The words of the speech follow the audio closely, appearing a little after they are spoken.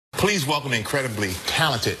Please welcome the incredibly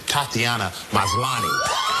talented Tatiana Maslany.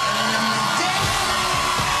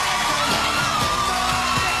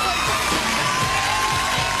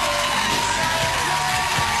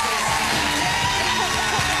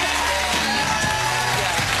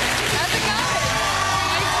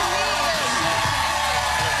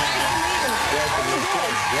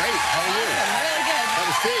 Great. How are you? Really good. Have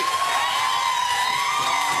a seat.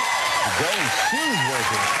 The shoes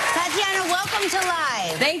working. Tatiana, welcome to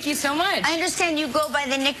Live. Thank you so much. I understand you go by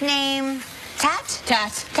the nickname Tat?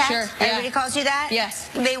 Tat. Tat? Sure. Everybody Yeah. calls you that? Yes.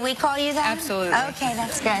 We call you that? Absolutely. Okay,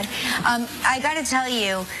 that's good. I got to tell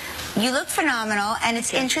you, you look phenomenal, and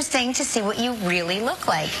it's interesting to see what you really look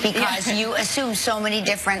like because you assume so many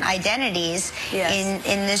different identities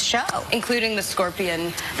in this show. Including the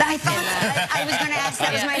scorpion. I thought I was going to ask,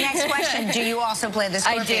 that was my next question. Do you also play the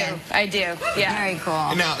scorpion? I do. Yeah. Very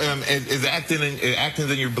cool. Now, is acting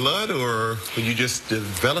in your blood, or you just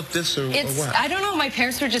developed this, or what? I don't know. My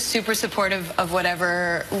parents were just super supportive of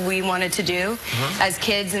whatever we wanted to do as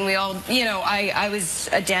kids, and we all, you know, I was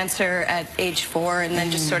a dancer at age 4, and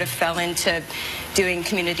then just sort of fell into doing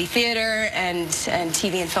community theater, and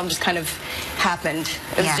TV and film just kind of happened.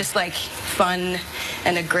 It was just like fun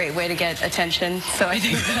and a great way to get attention. So I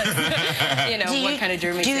think that's, you know, what kind of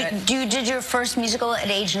drew me to it. You did your first musical at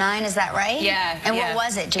age 9, is that right? Yeah. And what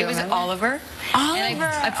was it? Do you remember? It was Oliver. Oliver. And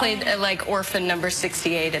I played like orphan number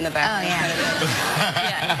 68 in the background.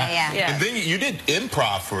 Oh, yeah. And then you did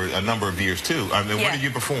improv for a number of years too. I mean, where did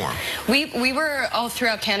you perform? We were all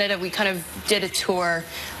throughout Canada. We kind of did a tour.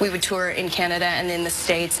 We would tour in Canada and in the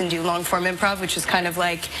States and do long form improv, which was kind of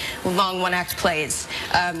like long one-act plays.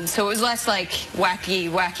 So it was less like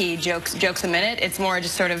wacky jokes a minute. It's more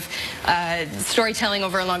just sort of storytelling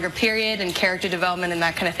over a longer period and character development and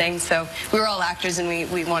that kind of thing. So we were all actors, and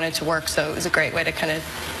we wanted to work, so it was a great way to kind of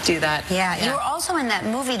do that. Yeah. You were also in that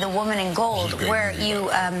movie, The Woman in Gold, where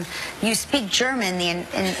you speak German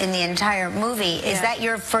in the entire movie. Is that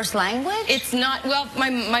your first language? It's not. Well,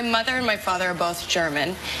 my mother and my father are both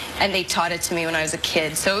German, and they taught it to me when I was a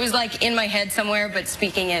kid. So it was like in my head somewhere, but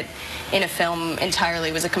speaking it in a film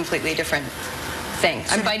entirely was a completely different thing.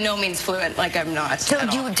 I'm by no means fluent, like I'm not. So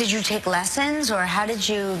did you take lessons, or how did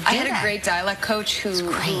you do I had a great dialect coach who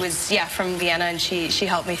was from Vienna, and she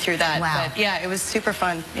helped me through that. Wow. But yeah, it was super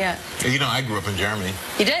fun. Yeah. You know, I grew up in Germany.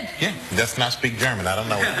 You did? Yeah. Does not speak German. I don't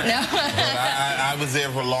know. No. But I was there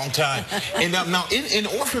for a long time. And now in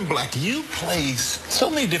Orphan Black, you play so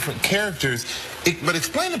many different characters. But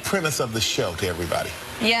explain the premise of the show to everybody.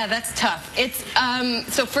 Yeah, that's tough. It's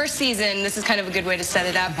so first season, this is kind of a good way to set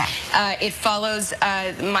it up. It follows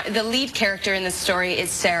the lead character in this story is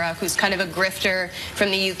Sarah, who's kind of a grifter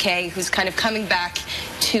from the UK, who's kind of coming back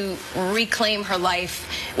to reclaim her life,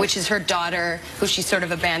 which is her daughter, who she sort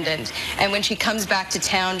of abandoned. And when she comes back to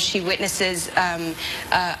town, she witnesses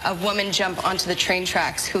a woman jump onto the train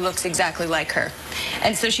tracks who looks exactly like her.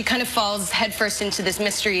 And so she kind of falls headfirst into this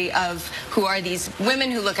mystery of who are these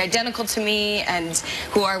women who look identical to me, and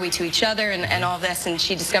who are we to each other, and all this. And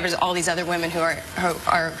she discovers all these other women who are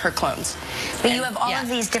her clones. But you have all of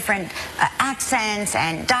these different accents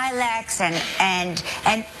and dialects, and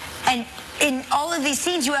in all of these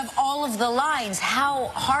scenes, you have all of the lines. How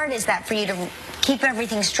hard is that for you to keep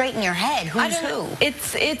everything straight in your head? Who's who?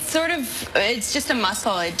 It's just a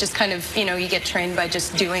muscle. It just kind of, you know, you get trained by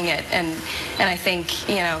just doing it, and I think,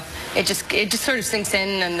 you know, it just sort of sinks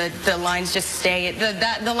in, and the lines just stay.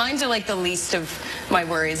 The lines are like the least of my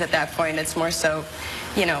worries at that point. It's more so,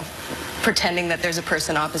 you know, pretending that there's a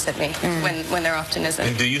person opposite me when there often isn't.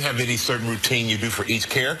 And do you have any certain routine you do for each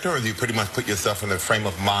character, or do you pretty much put yourself in the frame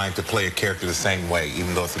of mind to play a character the same way,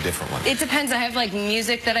 even though it's a different one? It depends. I have like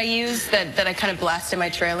music that I use that I kind of blast in my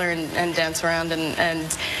trailer and dance around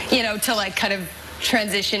and you know, to like kind of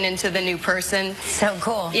transition into the new person. So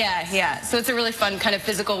cool. Yeah. So it's a really fun kind of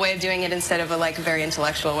physical way of doing it instead of a like very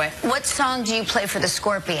intellectual way. What song do you play for the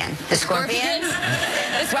Scorpion? The Scorpion?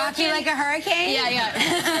 Rock You Like a Hurricane? Yeah. The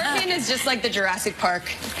Scorpion is just like the Jurassic Park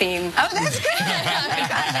theme. Oh, that's good. Oh my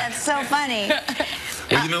gosh, that's so funny.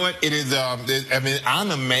 Well, you know what? It is, I mean,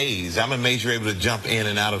 I'm amazed. I'm amazed you're able to jump in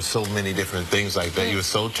and out of so many different things like that. You're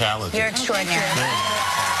so talented. You're extraordinary.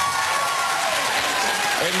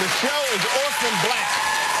 And the show is Orphan Black.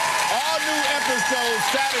 All new episodes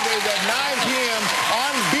Saturdays at 9 p.m.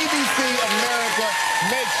 on BBC America.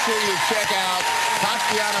 Make sure you check out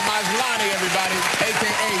Tatiana Maslany, everybody,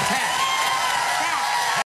 a.k.a. Tat.